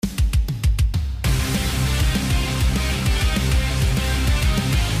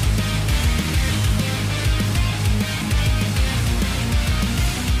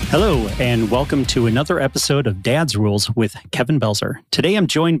Hello, and welcome to another episode of Dad's Rules with Kevin Belzer. Today I'm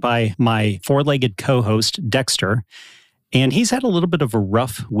joined by my four-legged co-host, Dexter, and he's had a little bit of a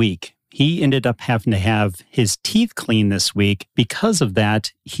rough week. He ended up having to have his teeth cleaned this week. Because of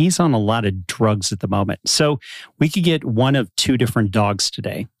that, he's on a lot of drugs at the moment. So we could get one of two different dogs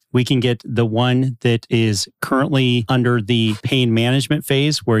today. We can get the one that is currently under the pain management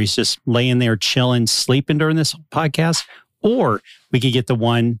phase, where he's just laying there chilling, sleeping during this podcast. Or we could get the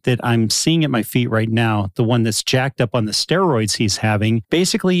one that I'm seeing at my feet right now, the one that's jacked up on the steroids he's having,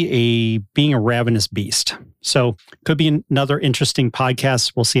 basically being a ravenous beast. So could be another interesting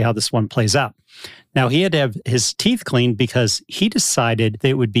podcast. We'll see how this one plays out. Now, he had to have his teeth cleaned because he decided that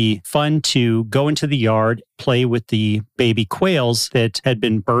it would be fun to go into the yard, play with the baby quails that had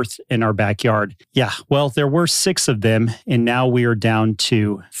been birthed in our backyard. Yeah, well, there were 6 of them, and now we are down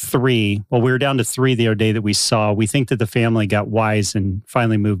to 3. Well, we were down to 3 the other day that we saw. We think that the family got wise and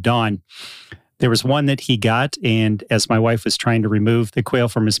finally moved on. There was one that he got, and as my wife was trying to remove the quail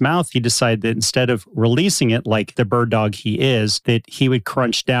from his mouth, he decided that instead of releasing it like the bird dog he is, that he would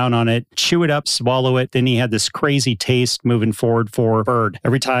crunch down on it, chew it up, swallow it. Then he had this crazy taste moving forward for bird.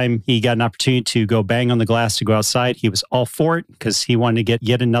 Every time he got an opportunity to go bang on the glass to go outside, he was all for it because he wanted to get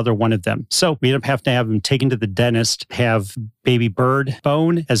yet another one of them. So we ended up having to have him taken to the dentist, have baby bird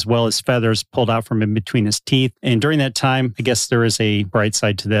bone as well as feathers pulled out from in between his teeth. And during that time, I guess there is a bright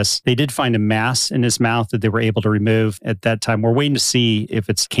side to this. They did find a mass in his mouth that they were able to remove at that time. We're waiting to see if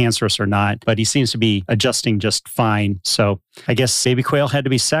it's cancerous or not, but he seems to be adjusting just fine. So I guess baby quail had to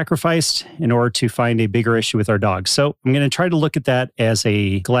be sacrificed in order to find a bigger issue with our dog. So I'm going to try to look at that as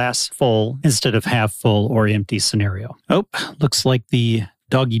a glass full instead of half full or empty scenario. Oh, looks like the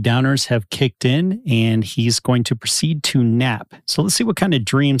doggy downers have kicked in and he's going to proceed to nap. So let's see what kind of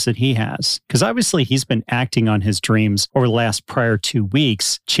dreams that he has. Because obviously he's been acting on his dreams over the last prior 2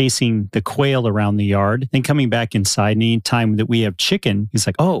 weeks, chasing the quail around the yard, then coming back inside. And any time that we have chicken, he's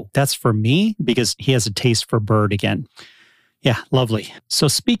like, oh, that's for me? Because he has a taste for bird again. Yeah, lovely. So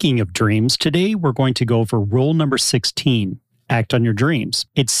speaking of dreams, today we're going to go over rule number 16. Act on your dreams.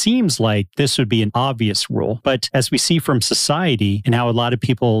 It seems like this would be an obvious rule, but as we see from society and how a lot of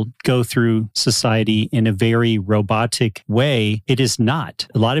people go through society in a very robotic way, it is not.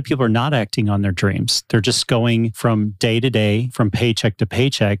 A lot of people are not acting on their dreams. They're just going from day to day, from paycheck to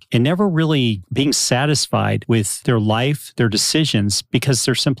paycheck, and never really being satisfied with their life, their decisions, because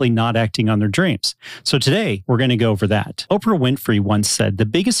they're simply not acting on their dreams. So today, we're going to go over that. Oprah Winfrey once said, the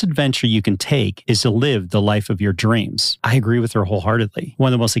biggest adventure you can take is to live the life of your dreams. I agree with her wholeheartedly. One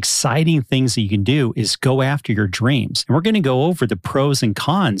of the most exciting things that you can do is go after your dreams. And we're going to go over the pros and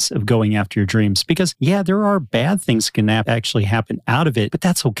cons of going after your dreams because, yeah, there are bad things that can actually happen out of it, but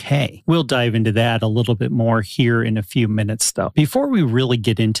that's okay. We'll dive into that a little bit more here in a few minutes, though. Before we really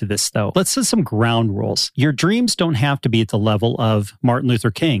get into this, though, let's set some ground rules. Your dreams don't have to be at the level of Martin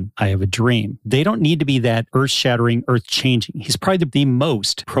Luther King. I have a dream. They don't need to be that earth-shattering, earth-changing. He's probably the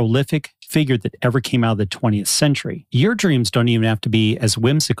most prolific figure that ever came out of the 20th century. Your dreams don't even have to be as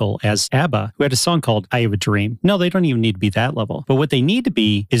whimsical as ABBA, who had a song called I Have a Dream. No, they don't even need to be that level. But what they need to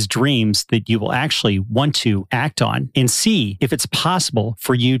be is dreams that you will actually want to act on and see if it's possible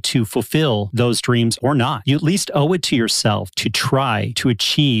for you to fulfill those dreams or not. You at least owe it to yourself to try to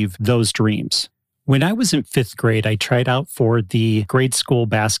achieve those dreams. When I was in 5th grade, I tried out for the grade school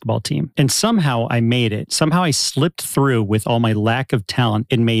basketball team, and somehow I made it. Somehow I slipped through with all my lack of talent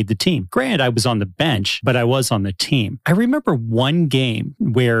and made the team. Granted, I was on the bench, but I was on the team. I remember one game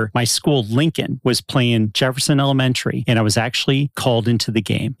where my school, Lincoln, was playing Jefferson Elementary, and I was actually called into the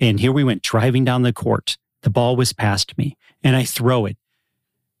game. And here we went driving down the court. The ball was passed me, and I throw it,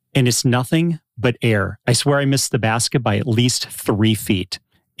 and it's nothing but air. I swear I missed the basket by at least 3 feet.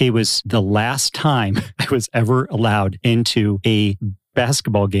 It was the last time I was ever allowed into a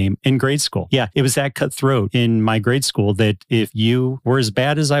basketball game in grade school. Yeah, it was that cutthroat in my grade school that if you were as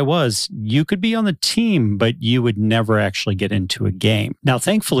bad as I was, you could be on the team, but you would never actually get into a game. Now,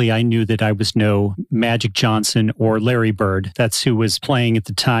 thankfully, I knew that I was no Magic Johnson or Larry Bird. That's who was playing at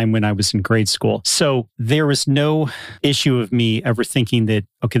the time when I was in grade school. So there was no issue of me ever thinking that,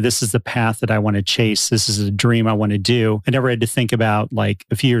 okay, this is the path that I want to chase. This is a dream I want to do. I never had to think about, like,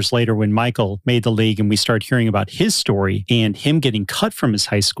 a few years later when Michael made the league and we started hearing about his story and him getting cut from his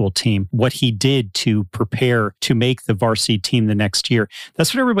high school team, what he did to prepare to make the varsity team the next year.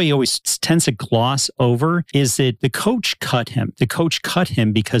 That's what everybody always tends to gloss over, is that the coach cut him. The coach cut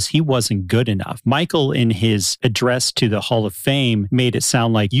him because he wasn't good enough. Michael, in his address to the Hall of Fame, made it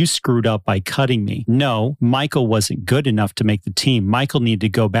sound like you screwed up by cutting me. No, Michael wasn't good enough to make the team. Michael needed to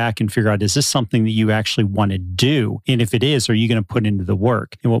go back and figure out, is this something that you actually want to do? And if it is, are you going to put into the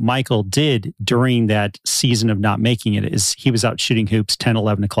work? And what Michael did during that season of not making it is he was out shooting hoops 10,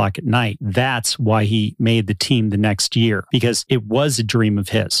 11 o'clock at night. That's why he made the team the next year, because it was a dream of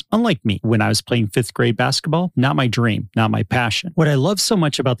his. Unlike me, when I was playing fifth grade basketball, not my dream, not my passion. What I love so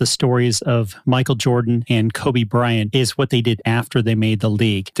much about the stories of Michael Jordan and Kobe Bryant is what they did after they made the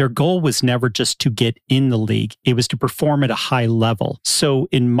league. Their goal was never just to get in the league. It was to perform at a high level. So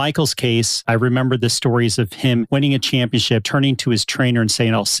in Michael's case, I remember the stories of him winning a championship, turning to his trainer and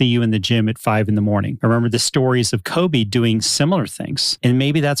saying, I'll see you in the gym at 5 a.m. I remember the stories of Kobe doing similar things. And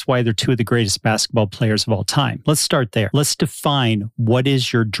maybe that's why they're two of the greatest basketball players of all time. Let's start there. Let's define, what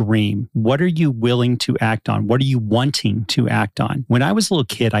is your dream? What are you willing to act on? What are you wanting to act on? When I was a little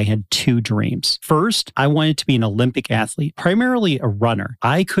kid, I had two dreams. First, I wanted to be an Olympic athlete, primarily a runner.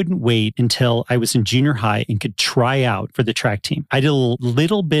 I couldn't wait until I was in junior high and could try out for the track team. I did a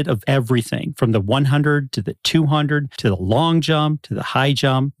little bit of everything, from the 100 to the 200 to the long jump to the high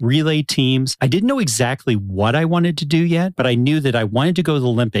jump, relay teams. I didn't know exactly what I wanted to do yet, but I knew that I wanted to go to the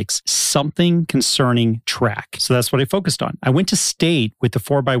Olympics, something concerning track. So that's what I focused on. I went to state with the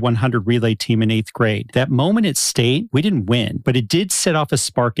 4x100 relay team in 8th grade. That moment at state, we didn't win, but it did set off a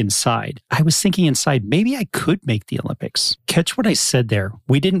spark inside. I was thinking inside, maybe I could make the Olympics. Catch what I said there.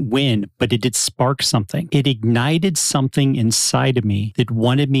 We didn't win, but it did spark something. It ignited something inside of me that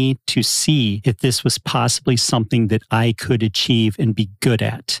wanted me to see if this was possibly something that I could achieve and be good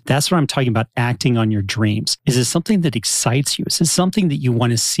at. That's what I'm talking about, acting on your dreams. Is it something that excites you? Is it something that you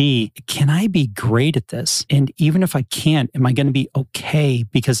want to see? Can I be great at this? And even if I can't, am I going to be okay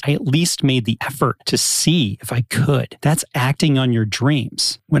because I at least made the effort to see if I could? That's acting on your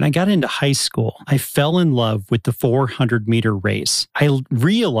dreams. When I got into high school, I fell in love with the 400-meter race. I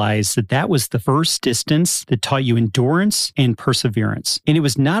realized that that was the first distance that taught you endurance and perseverance. And it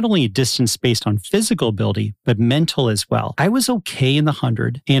was not only a distance based on physical ability, but mental as well. I was okay in the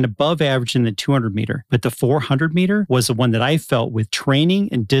 100 and above average in the 200 meter, but the 400 meter was the one that I felt with training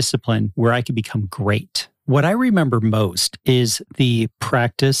and discipline where I could become great. What I remember most is the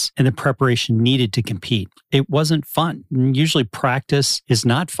practice and the preparation needed to compete. It wasn't fun. Usually practice is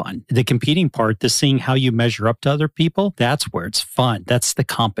not fun. The competing part, the seeing how you measure up to other people, that's where it's fun. That's the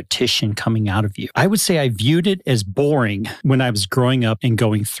competition coming out of you. I would say I viewed it as boring when I was growing up and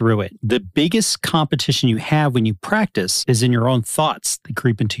going through it. The biggest competition you have when you practice is in your own thoughts that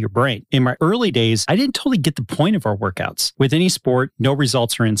creep into your brain. In my early days, I didn't totally get the point of our workouts. With any sport, no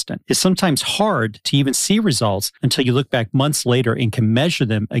results are instant. It's sometimes hard to even see results until you look back months later and can measure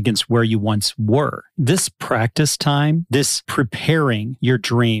them against where you once were. This practice time, this preparing your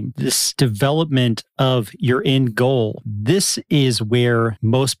dream, this development of your end goal, this is where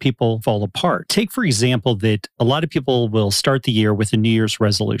most people fall apart. Take, for example, that a lot of people will start the year with a New Year's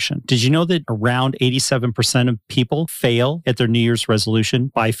resolution. Did you know that around 87% of people fail at their New Year's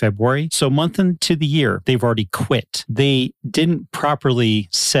resolution by February? So a month into the year, they've already quit. They didn't properly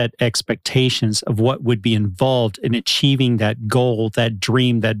set expectations of what would be involved in achieving that goal, that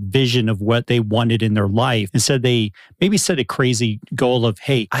dream, that vision of what they wanted in their life. Instead, they maybe set a crazy goal of,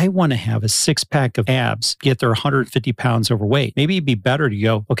 hey, I want to have a 6-pack of abs, yet they're 150 pounds overweight. Maybe it'd be better to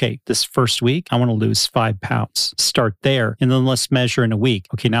go, okay, this first week, I want to lose 5 pounds. Start there. And then let's measure in a week.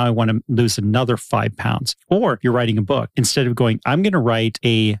 Okay, now I want to lose another 5 pounds. Or you're writing a book. Instead of going, I'm going to write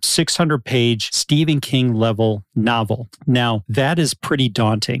a 600-page Stephen King level novel. Now, that is pretty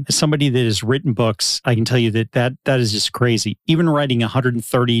daunting. As somebody that has written books, I can tell you that is just crazy. Even writing a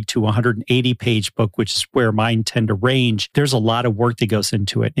 130 to 180 page book, which is where mine tend to range, there's a lot of work that goes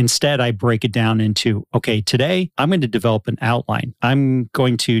into it. Instead, I break it down into, okay, today I'm going to develop an outline. I'm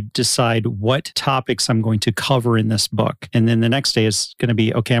going to decide what topics I'm going to cover in this book. And then the next day is going to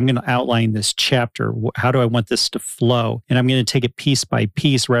be, okay, I'm going to outline this chapter. How do I want this to flow? And I'm going to take it piece by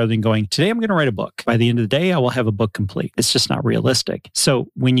piece rather than going, today I'm going to write a book. By the end of the day, I will have a book complete. It's just not realistic. So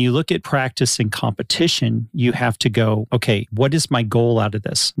when you look at practice and competition, competition, you have to go, okay, what is my goal out of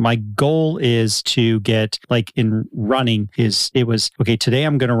this? My goal is to get, like in running, okay, today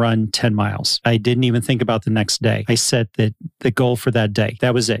I'm going to run 10 miles. I didn't even think about the next day. I set the goal for that day.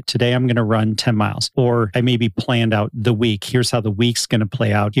 That was it. Today I'm going to run 10 miles. Or I maybe planned out the week. Here's how the week's going to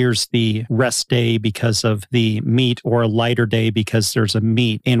play out. Here's the rest day because of the meet, or a lighter day because there's a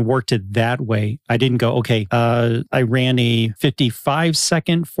meet, and worked it that way. I didn't go, okay, I ran a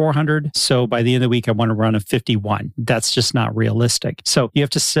 55-second 400. So by the end of the week, I want to run a 51. That's just not realistic. So you have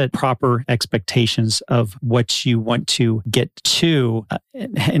to set proper expectations of what you want to get to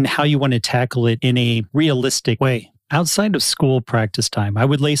and how you want to tackle it in a realistic way. Outside of school practice time, I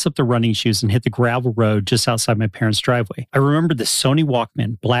would lace up the running shoes and hit the gravel road just outside my parents' driveway. I remember the Sony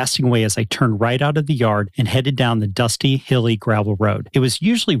Walkman blasting away as I turned right out of the yard and headed down the dusty, hilly gravel road. It was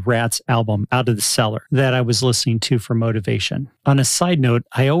usually Ratt's album, Out of the Cellar, that I was listening to for motivation. On a side note,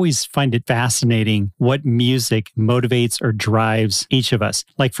 I always find it fascinating what music motivates or drives each of us.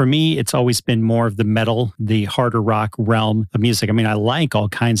 Like for me, it's always been more of the metal, the harder rock realm of music. I mean, I like all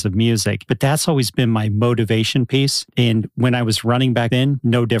kinds of music, but that's always been my motivation piece. And when I was running back then,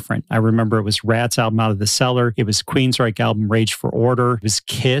 no different. I remember it was Ratt's album, Out of the Cellar. It was Queensryche album, Rage for Order. It was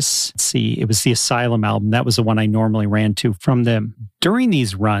Kiss. It was the Asylum album. That was the one I normally ran to from them. During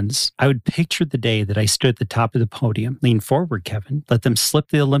these runs, I would picture the day that I stood at the top of the podium. Lean forward, Kevin. Let them slip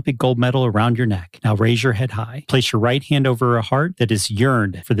the Olympic gold medal around your neck. Now raise your head high. Place your right hand over a heart that has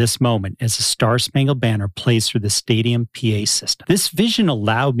yearned for this moment as the Star-Spangled Banner plays through the stadium PA system. This vision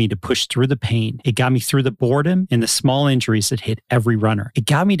allowed me to push through the pain. It got me through the boredom and the small injuries that hit every runner. It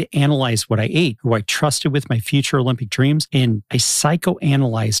got me to analyze what I ate, who I trusted with my future Olympic dreams, and I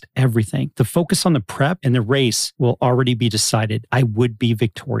psychoanalyzed everything. The focus on the prep and the race will already be decided. I would be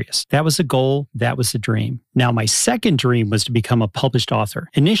victorious. That was a goal. That was a dream. Now, my second dream was to become a published author.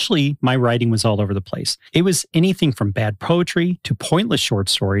 Initially, my writing was all over the place. It was anything from bad poetry to pointless short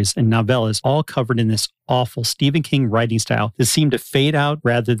stories and novellas, all covered in this awful Stephen King writing style that seemed to fade out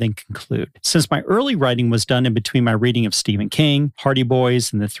rather than conclude. Since my early writing was done in between my reading of Stephen King, Hardy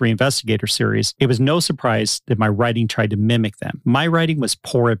Boys, and the Three Investigator series, it was no surprise that my writing tried to mimic them. My writing was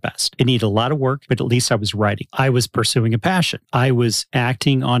poor at best. It needed a lot of work, but at least I was writing. I was pursuing a passion. I was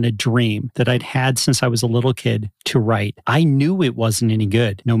acting on a dream that I'd had since I was a little kid to write. I knew it wasn't any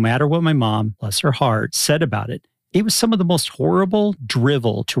good, no matter what my mom, bless her heart, said about it. It was some of the most horrible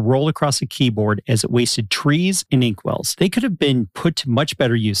drivel to roll across a keyboard as it wasted trees and inkwells. They could have been put to much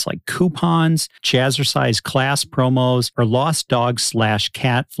better use, like coupons, jazzercise class promos, or lost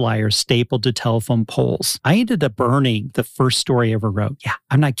dog/cat flyers stapled to telephone poles. I ended up burning the first story I ever wrote. Yeah,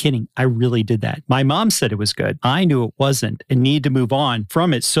 I'm not kidding. I really did that. My mom said it was good. I knew it wasn't and needed to move on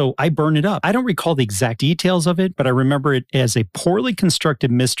from it, so I burned it up. I don't recall the exact details of it, but I remember it as a poorly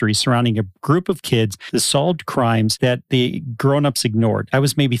constructed mystery surrounding a group of kids that solved crime that the grown-ups ignored. I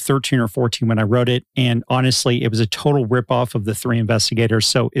was maybe 13 or 14 when I wrote it, and honestly, it was a total ripoff of the Three Investigators,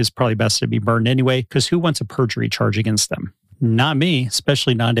 so it's probably best to be burned anyway, because who wants a perjury charge against them? Not me,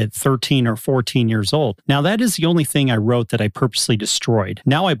 especially not at 13 or 14 years old. Now, that is the only thing I wrote that I purposely destroyed.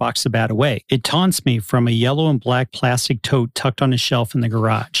 Now I box the bad away. It taunts me from a yellow and black plastic tote tucked on a shelf in the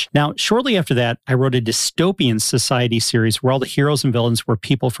garage. Now, shortly after that, I wrote a dystopian society series where all the heroes and villains were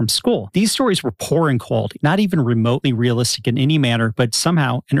people from school. These stories were poor in quality, not even remotely realistic in any manner, but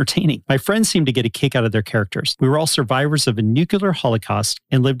somehow entertaining. My friends seemed to get a kick out of their characters. We were all survivors of a nuclear holocaust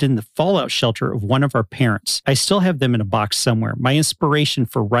and lived in the fallout shelter of one of our parents. I still have them in a box somewhere. My inspiration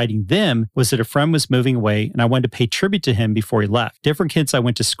for writing them was that a friend was moving away and I wanted to pay tribute to him before he left. Different kids I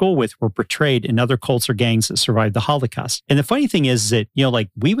went to school with were portrayed in other cults or gangs that survived the Holocaust. And the funny thing is that,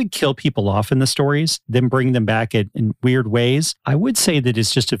 we would kill people off in the stories, then bring them back in weird ways. I would say that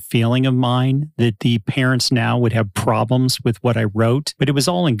it's just a feeling of mine that the parents now would have problems with what I wrote, but it was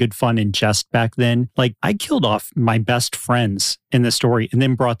all in good fun and jest back then. Like, I killed off my best friends in the story and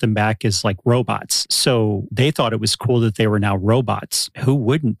then brought them back as like robots. So they thought it was cool that they were now robots. Who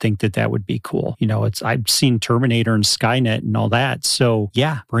wouldn't think that that would be cool? I've seen Terminator and Skynet and all that. So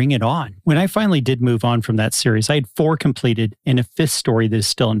yeah, bring it on. When I finally did move on from that series, I had 4 completed and a 5th story that is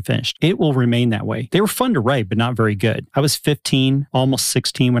still unfinished. It will remain that way. They were fun to write, but not very good. I was 15, almost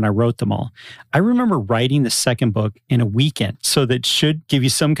 16 when I wrote them all. I remember writing the second book in a weekend. So that should give you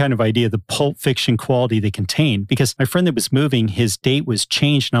some kind of idea of the pulp fiction quality they contained, because my friend that was moving, his date was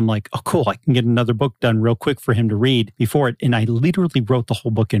changed. And I'm like, oh, cool. I can get another book done real quick for him to read before it. And I literally wrote the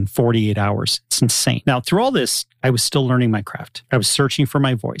whole book in 48 hours. It's insane. Now, through all this, I was still learning my craft. I was searching for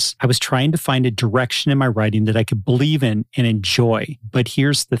my voice. I was trying to find a direction in my writing that I could believe in and enjoy. But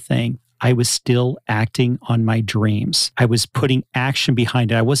here's the thing. I was still acting on my dreams. I was putting action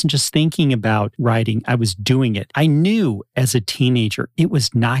behind it. I wasn't just thinking about writing, I was doing it. I knew as a teenager it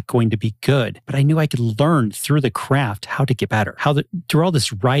was not going to be good, but I knew I could learn through the craft how to get better, through all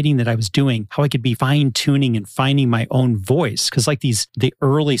this writing that I was doing, how I could be fine-tuning and finding my own voice. Because like the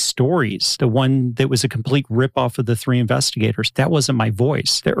early stories, the one that was a complete ripoff of The Three Investigators, that wasn't my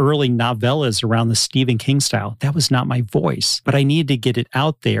voice. The early novellas around the Stephen King style, that was not my voice. But I needed to get it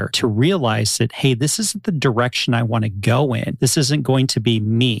out there to realize that, hey, this isn't the direction I want to go in. This isn't going to be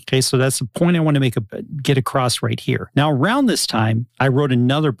me. Okay, so that's the point I want to get across right here. Now, around this time, I wrote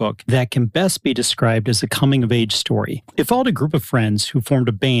another book that can best be described as a coming-of-age story. It followed a group of friends who formed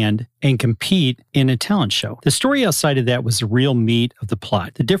a band and compete in a talent show. The story outside of that was the real meat of the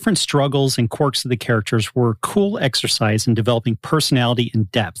plot. The different struggles and quirks of the characters were a cool exercise in developing personality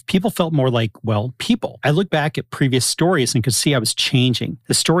and depth. People felt more like, well, people. I look back at previous stories and could see I was changing.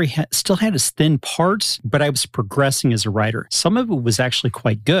 The story still had its thin parts, but I was progressing as a writer. Some of it was actually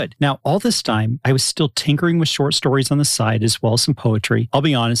quite good. Now, all this time, I was still tinkering with short stories on the side as well as some poetry. I'll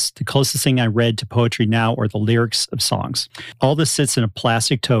be honest, the closest thing I read to poetry now are the lyrics of songs. All this sits in a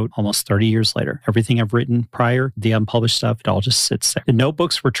plastic tote almost 30 years later. Everything I've written prior, the unpublished stuff, it all just sits there. The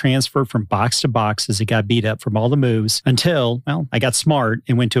notebooks were transferred from box to box as it got beat up from all the moves until, well, I got smart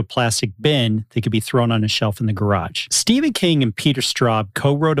and went to a plastic bin that could be thrown on a shelf in the garage. Stephen King and Peter Straub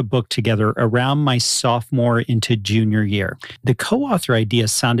co-wrote a book together around my sophomore into junior year. The co-author idea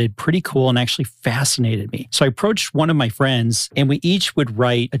sounded pretty cool and actually fascinated me. So I approached one of my friends and we each would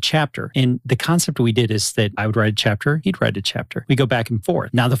write a chapter. And the concept we did is that I would write a chapter, he'd write a chapter. We go back and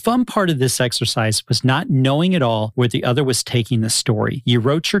forth. Now, the fun part of this exercise was not knowing at all where the other was taking the story. You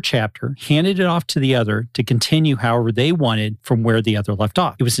wrote your chapter, handed it off to the other to continue however they wanted from where the other left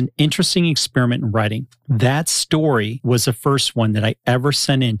off. It was an interesting experiment in writing. That story was the first one that I ever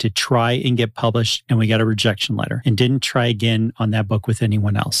sent in to try and get published, and we got a rejection letter and didn't try again on that book with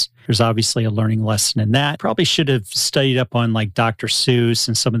anyone else. There's obviously a learning lesson in that. Probably should have studied up on like Dr. Seuss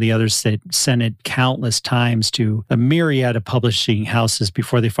and some of the others that sent it countless times to a myriad of publishing houses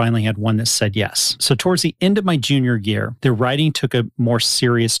before they finally had one that said yes. So towards the end of my junior year, the writing took a more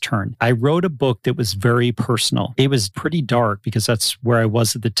serious turn. I wrote a book that was very personal. It was pretty dark because that's where I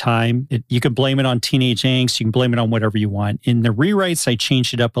was at the time. You can blame it on teenage angst. You can blame it on whatever you want. In the rewrites, I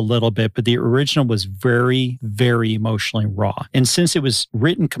changed it up a little bit, but the original was very, very emotionally raw. And since it was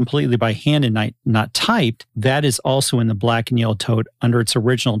written completely by hand and not typed, that is also in the black and yellow tote under its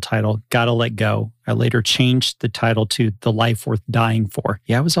original title, Gotta Let Go. I later changed the title to The Life Worth Dying For.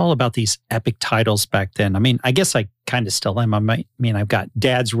 Yeah, it was all about these epic titles back then. I mean, I guess I kind of still am. I've got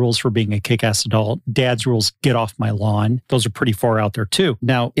Dad's Rules for Being a Kick-Ass Adult, Dad's Rules, Get Off My Lawn. Those are pretty far out there too.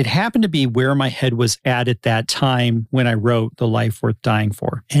 Now, it happened to be where my head was at that time when I wrote The Life Worth Dying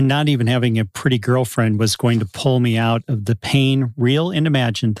For. And not even having a pretty girlfriend was going to pull me out of the pain, real and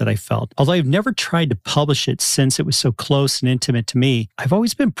imagined, that I felt. Although I've never tried to publish it since it was so close and intimate to me, I've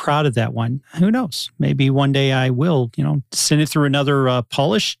always been proud of that one. Who knows? Maybe one day I will, send it through another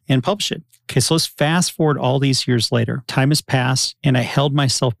polish and publish it. Okay, so let's fast forward all these years later. Time has passed, and I held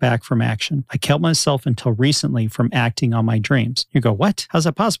myself back from action. I kept myself until recently from acting on my dreams. You go, what? How's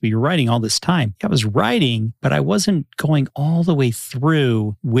that possible? You're writing all this time. Yeah, I was writing, but I wasn't going all the way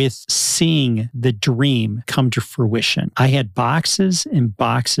through with seeing the dream come to fruition. I had boxes and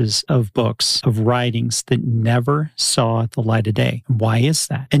boxes of books, of writings that never saw the light of day. Why is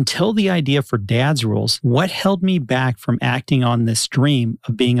that? Until the idea for Dad's Rules, what held me back from acting on this dream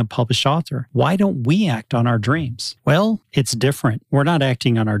of being a published author? Why don't we act on our dreams? Well, it's different. We're not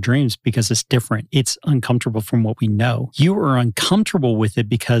acting on our dreams because it's different. It's uncomfortable from what we know. You are uncomfortable with it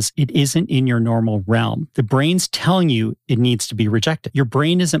because it isn't in your normal realm. The brain's telling you it needs to be rejected. Your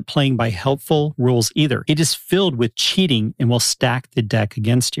brain isn't playing by helpful rules either. It is filled with cheating and will stack the deck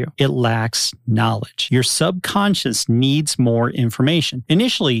against you. It lacks knowledge. Your subconscious needs more information.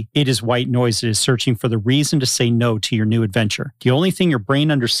 Initially, it is white noise that is searching for the reason to say no to your new adventure. The only thing your brain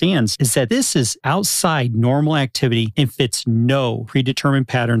understands is that this is outside normal activity and fits no predetermined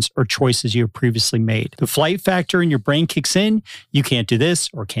patterns or choices you have previously made. The flight factor in your brain kicks in. You can't do this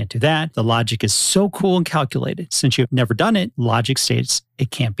or can't do that. The logic is so cool and calculated. Since you've never done it, logic states it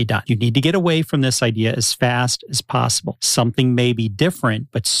can't be done. You need to get away from this idea as fast as possible. Something may be different,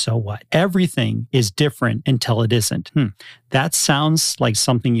 but so what? Everything is different until it isn't. That sounds like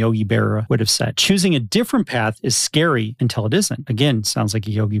something Yogi Berra would have said. Choosing a different path is scary until it isn't. Again, sounds like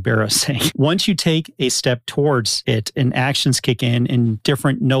a Yogi Berra saying. Once you take a step towards it and actions kick in and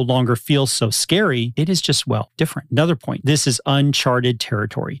different no longer feels so scary, it is just, different. Another point, this is uncharted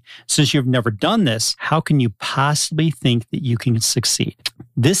territory. Since you've never done this, how can you possibly think that you can succeed?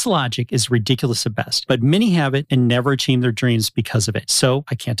 This logic is ridiculous at best, but many have it and never achieve their dreams because of it. So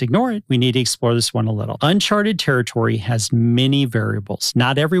I can't ignore it. We need to explore this one a little. Uncharted territory has many variables.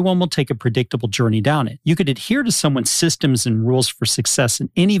 Not everyone will take a predictable journey down it. You could adhere to someone's systems and rules for success in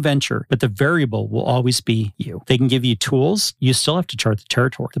any venture, but the variable will always be you. They can give you tools. You still have to chart the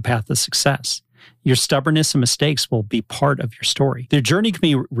territory, the path of success. Your stubbornness and mistakes will be part of your story. The journey can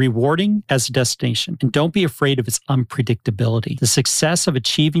be rewarding as a destination, and don't be afraid of its unpredictability. The success of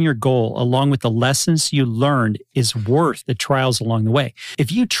achieving your goal, along with the lessons you learned, is worth the trials along the way.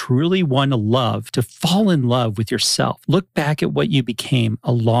 If you truly want to fall in love with yourself, look back at what you became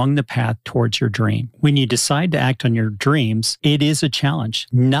along the path towards your dream. When you decide to act on your dreams, it is a challenge.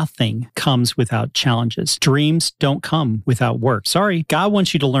 Nothing comes without challenges. Dreams don't come without work. Sorry, God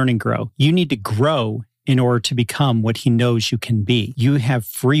wants you to learn and grow. You need to grow in order to become what he knows you can be. You have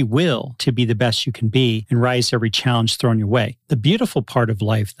free will to be the best you can be and rise to every challenge thrown your way. The beautiful part of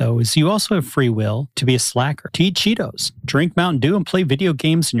life, though, is you also have free will to be a slacker, to eat Cheetos, drink Mountain Dew, and play video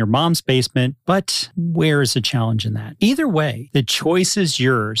games in your mom's basement. But where is the challenge in that? Either way, the choice is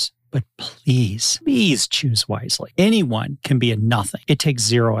yours. But please choose wisely. Anyone can be a nothing. It takes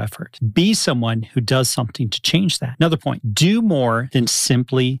zero effort. Be someone who does something to change that. Another point, do more than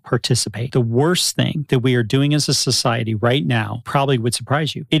simply participate. The worst thing that we are doing as a society right now probably would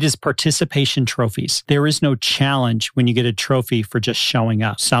surprise you. It is participation trophies. There is no challenge when you get a trophy for just showing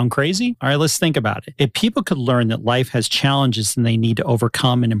up. Sound crazy? All right, let's think about it. If people could learn that life has challenges and they need to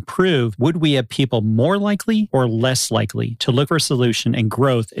overcome and improve, would we have people more likely or less likely to look for a solution and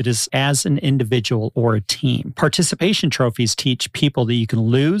growth? It is as an individual or a team. Participation trophies teach people that you can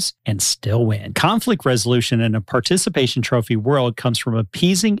lose and still win. Conflict resolution in a participation trophy world comes from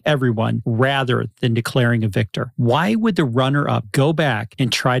appeasing everyone rather than declaring a victor. Why would the runner-up go back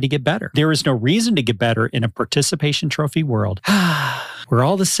and try to get better? There is no reason to get better in a participation trophy world. We're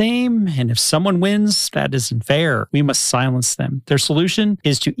all the same, and if someone wins, that isn't fair. We must silence them. Their solution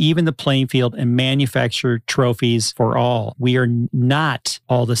is to even the playing field and manufacture trophies for all. We are not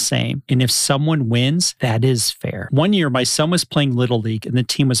all the same, and if someone wins, that is fair. One year, my son was playing Little League, and the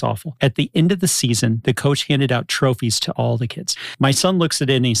team was awful. At the end of the season, the coach handed out trophies to all the kids. My son looks at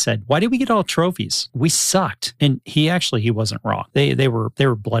it and he said, "Why did we get all trophies? We sucked." And he wasn't wrong. They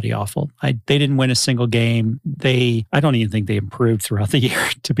were bloody awful. They didn't win a single game. I don't even think they improved throughout the year,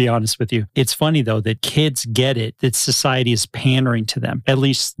 to be honest with you. It's funny, though, that kids get it, that society is pandering to them. At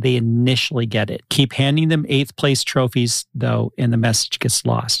least they initially get it. Keep handing them 8th place trophies, though, and the message gets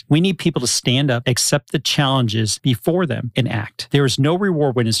lost. We need people to stand up, accept the challenges before them, and act. There is no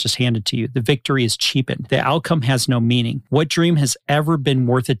reward when it's just handed to you. The victory is cheapened. The outcome has no meaning. What dream has ever been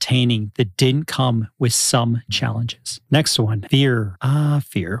worth attaining that didn't come with some challenges? Next one, fear.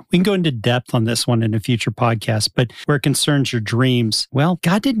 Fear. We can go into depth on this one in a future podcast, but where it concerns your dreams, well,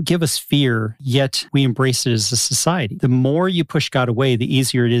 God didn't give us fear, yet we embrace it as a society. The more you push God away, the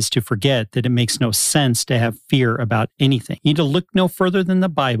easier it is to forget that it makes no sense to have fear about anything. You need to look no further than the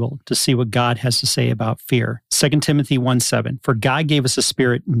Bible to see what God has to say about fear. 2 Timothy 1:7, for God gave us a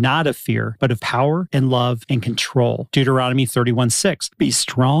spirit not of fear, but of power and love and control. Deuteronomy 31:6, be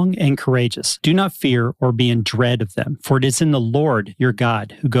strong and courageous. Do not fear or be in dread of them, for it is in the Lord your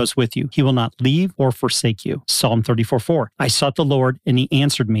God who goes with you. He will not leave or forsake you. Psalm 34:4, I sought the Lord and he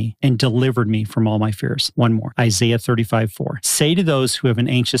answered me and delivered me from all my fears. One more, Isaiah 35:4, say to those who have an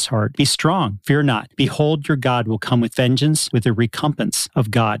anxious heart, be strong, fear not. Behold, your God will come with vengeance, with the recompense of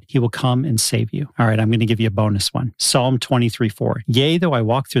God. He will come and save you. All right, I'm going to give you a bonus one. Psalm 23:4, yea, though I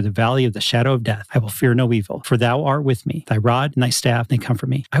walk through the valley of the shadow of death, I will fear no evil, for thou art with me. Thy rod and thy staff, they comfort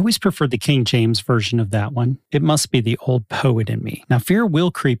me. I always prefer the King James version of that one. It must be the old poet in me. Now, fear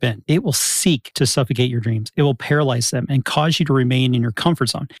will creep in. It will seek to suffocate your dreams. It will paralyze them and cause you to remain in your comfort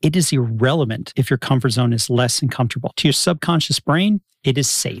zone. It is irrelevant if your comfort zone is less than comfortable. To your subconscious brain, it is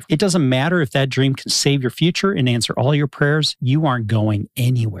safe. It doesn't matter if that dream can save your future and answer all your prayers. You aren't going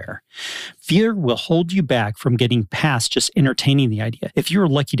anywhere. Fear will hold you back from getting past just entertaining the idea. If you're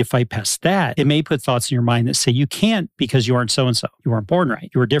lucky to fight past that, it may put thoughts in your mind that say you can't because you aren't so-and-so. You weren't born right.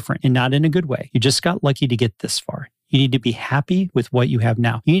 You were different, and not in a good way. You just got lucky to get this far. You need to be happy with what you have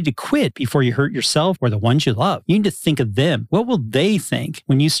now. You need to quit before you hurt yourself or the ones you love. You need to think of them. What will they think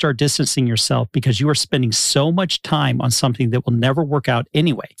when you start distancing yourself because you are spending so much time on something that will never work out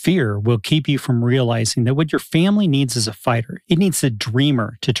anyway? Fear will keep you from realizing that what your family needs is a fighter. It needs a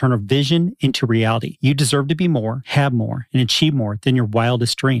dreamer to turn a vision into reality. You deserve to be more, have more, and achieve more than your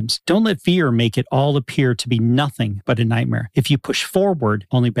wildest dreams. Don't let fear make it all appear to be nothing but a nightmare. If you push forward,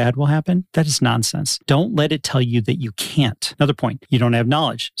 only bad will happen. That is nonsense. Don't let it tell you that you can't. Another point, you don't have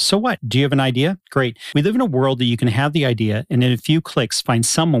knowledge. So what? Do you have an idea? Great. We live in a world that you can have the idea and in a few clicks find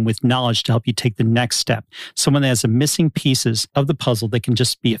someone with knowledge to help you take the next step. Someone that has the missing pieces of the puzzle that can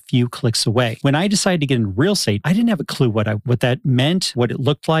just be a few clicks away. When I decided to get in real estate, I didn't have a clue what that meant, what it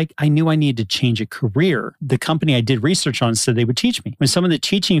looked like. I knew I needed to change a career. The company I did research on said they would teach me. When some of the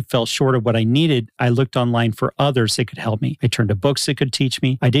teaching fell short of what I needed, I looked online for others that could help me. I turned to books that could teach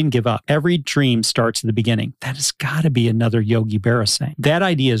me. I didn't give up. Every dream starts at the beginning. That has got to be another Yogi Berra saying. That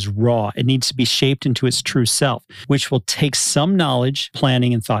idea is raw. It needs to be shaped into its true self, which will take some knowledge,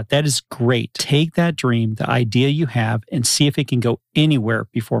 planning, and thought. That is great. Take that dream, the idea you have, and see if it can go anywhere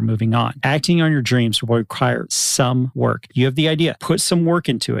before moving on. Acting on your dreams will require some work. You have the idea, put some work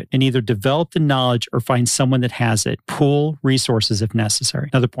into it, and either develop the knowledge or find someone that has it. Pool resources if necessary.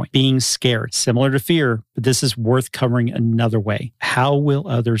 Another point, being scared. Similar to fear, but this is worth covering another way. How will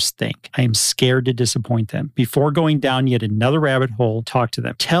others think? I am scared to disappoint them. Before going down yet another rabbit hole, talk to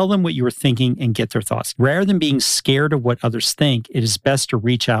them. Tell them what you were thinking and get their thoughts. Rather than being scared of what others think, it is best to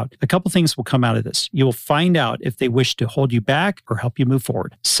reach out. A couple things will come out of this. You will find out if they wish to hold you back or help you move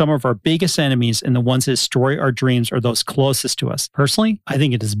forward. Some of our biggest enemies and the ones that destroy our dreams are those closest to us. Personally, I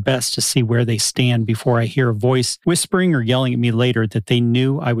think it is best to see where they stand before I hear a voice whispering or yelling at me later that they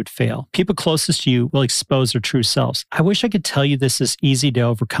knew I would fail. People closest to you will expose their true selves. I wish I could tell you this is easy to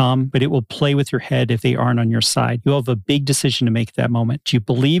overcome, but it will play with your head if they aren't on your side. You'll have a big decision to make at that moment. Do you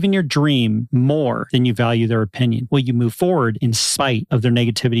believe in your dream more than you value their opinion? Will you move forward in spite of their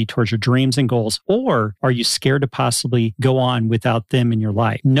negativity towards your dreams and goals? Or are you scared to possibly go on without them in your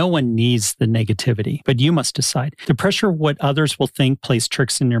life? No one needs the negativity, but you must decide. The pressure of what others will think plays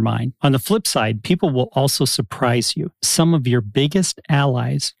tricks in your mind. On the flip side, people will also surprise you. Some of your biggest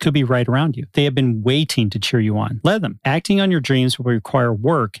allies could be right around you. They have been waiting to cheer you on. Let them. Acting on your dreams will require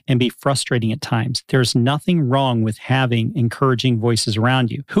work and be frustrating at times. There's nothing wrong with having encouraging voices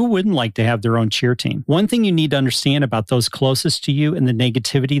around you. Who wouldn't like to have their own cheer team? One thing you need to understand about those closest to you and the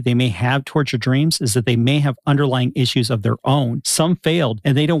negativity they may have towards your dreams is that they may have underlying issues of their own. Some failed,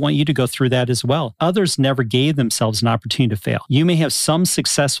 and they don't want you to go through that as well. Others never gave themselves an opportunity to fail. You may have some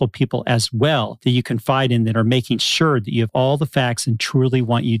successful people as well that you confide in that are making sure that you have all the facts and truly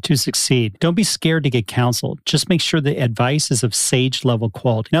want you to succeed. Don't be scared to get counseled. Just make sure the advice is of sage level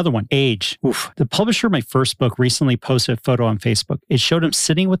quality. Another one, age. Oof. The publisher of my first book recently posted a photo on Facebook. It showed him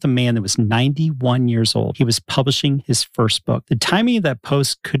sitting with a man that was 91 years old. He was publishing his first book. The timing of that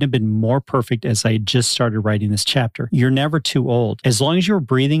post couldn't have been more perfect as I had just started writing this chapter. You're never too old. As long as you're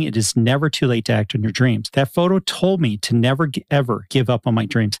breathing, it is never too late to act on your dreams. That photo told me to never ever give up on my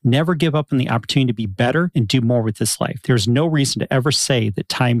dreams. Never give up on the opportunity to be better and do more with this life. There's no reason to ever say that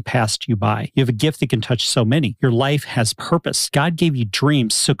time passed you by. You have a gift that can touch so many. Your life has purpose. God gave you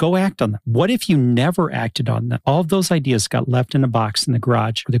dreams, so go act on them. What if you never acted on them? All of those ideas got left in a box in the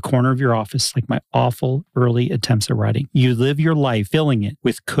garage or the corner of your office, like my awful early attempts at writing. You live your life filling it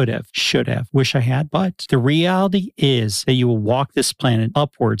with could have, should have, wish I had, but the reality is that you will walk this planet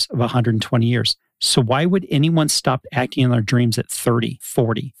upwards of 120 years. So why would anyone stop acting on their dreams at 30,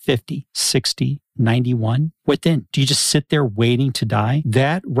 40, 50, 60, 91? What then? Do you just sit there waiting to die?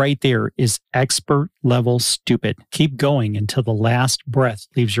 That right there is expert level stupid. Keep going until the last breath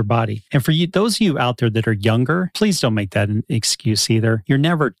leaves your body. And for you, those of you out there that are younger, please don't make that an excuse either. You're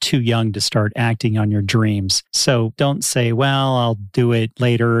never too young to start acting on your dreams. So don't say, well, I'll do it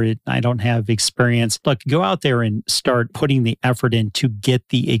later. I don't have experience. Look, go out there and start putting the effort in to get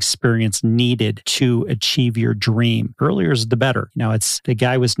the experience needed to achieve your dream. Earlier is the better. You know, it's the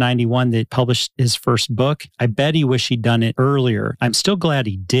guy was 91 that published his first book. I bet he wished he'd done it earlier. I'm still glad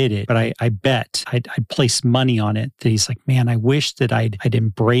he did it, but I bet I'd place money on it that he's like, man, I wish that I'd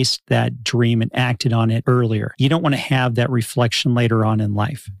embraced that dream and acted on it earlier. You don't want to have that reflection later on in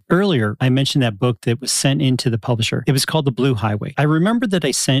life. Earlier, I mentioned that book that was sent into the publisher. It was called The Blue Highway. I remember that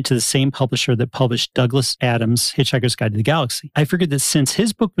I sent it to the same publisher that published Douglas Adams' Hitchhiker's Guide to the Galaxy. I figured that since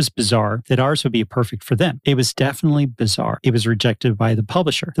his book was bizarre, that ours would be perfect for them. It was definitely bizarre. It was rejected by the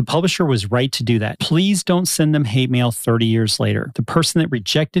publisher. The publisher was right to do that. Please don't send them hate mail 30 years later. The person that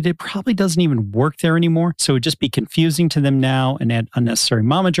rejected it probably doesn't even work there anymore, so it would just be confusing to them now and add unnecessary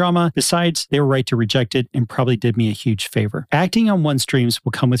mama drama. Besides, they were right to reject it and probably did me a huge favor. Acting on one's dreams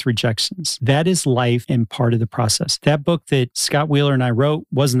will come with rejections. That is life and part of the process. That book that Scott Wheeler and I wrote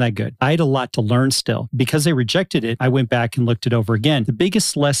wasn't that good. I had a lot to learn still. Because they rejected it, I went back and looked it over again. The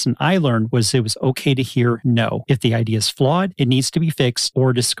biggest lesson I learned was it was okay to hear no. If the idea is flawed, it needs to be fixed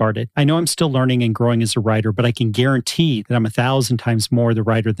or discarded. I know I'm still learning and growing as a writer writer, but I can guarantee that I'm 1,000 times more the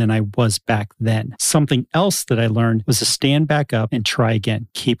writer than I was back then. Something else that I learned was to stand back up and try again.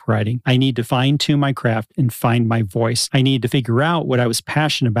 Keep writing. I need to fine-tune my craft and find my voice. I need to figure out what I was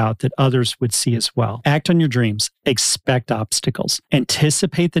passionate about that others would see as well. Act on your dreams. Expect obstacles.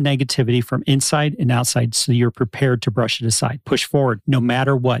 Anticipate the negativity from inside and outside so you're prepared to brush it aside. Push forward no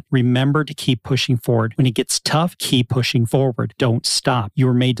matter what. Remember to keep pushing forward. When it gets tough, keep pushing forward. Don't stop. You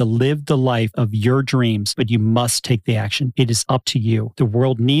were made to live the life of your dreams, but you must take the action. It is up to you. The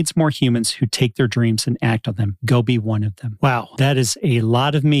world needs more humans who take their dreams and act on them. Go be one of them. Wow, that is a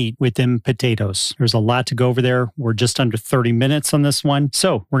lot of meat with them potatoes. There's a lot to go over there. We're just under 30 minutes on this one.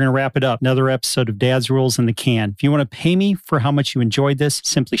 So we're going to wrap it up. Another episode of Dad's Rules in the can. If you want to pay me for how much you enjoyed this,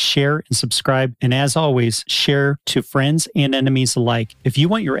 simply share and subscribe. And as always, share to friends and enemies alike. If you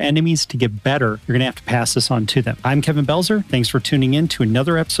want your enemies to get better, you're going to have to pass this on to them. I'm Kevin Belzer. Thanks for tuning in to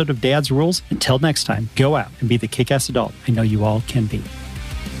another episode of Dad's Rules. Until next time, go out and be the kick-ass adult I know you all can be.